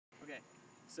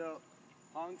So,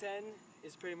 Hong Ten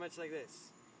is pretty much like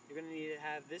this. You're going to need to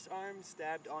have this arm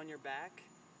stabbed on your back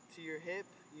to your hip.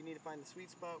 You need to find the sweet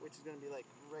spot, which is going to be like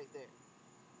right there.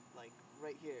 Like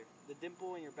right here. The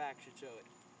dimple in your back should show it.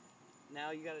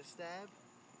 Now you got to stab,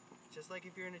 just like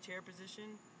if you're in a chair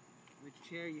position. With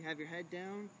chair, you have your head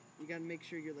down. You got to make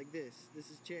sure you're like this.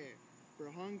 This is chair. For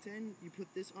a Hong Ten, you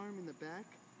put this arm in the back,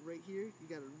 right here. You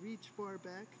got to reach far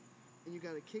back, and you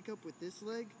got to kick up with this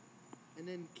leg, and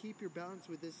then keep your balance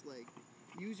with this leg.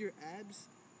 Use your abs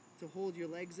to hold your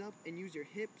legs up, and use your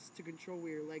hips to control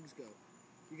where your legs go.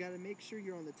 You got to make sure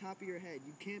you're on the top of your head.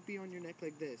 You can't be on your neck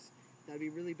like this. That'd be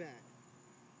really bad.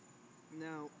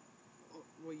 Now,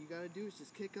 what you got to do is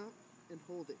just kick up and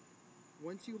hold it.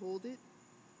 Once you hold it,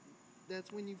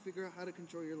 that's when you figure out how to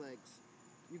control your legs.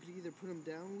 You could either put them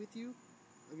down with you.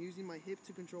 I'm using my hip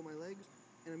to control my legs,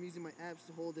 and I'm using my abs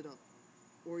to hold it up.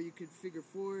 Or you could figure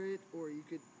four it, or you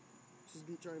could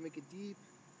just try to make it deep.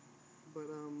 But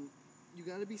you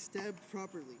got to be stabbed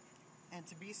properly. And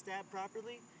to be stabbed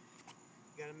properly,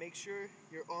 you got to make sure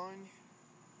you're on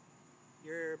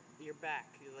your back,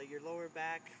 like your lower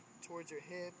back towards your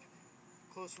hip,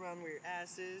 close around where your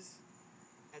ass is,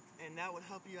 and that would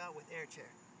help you out with air chair.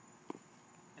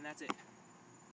 And that's it.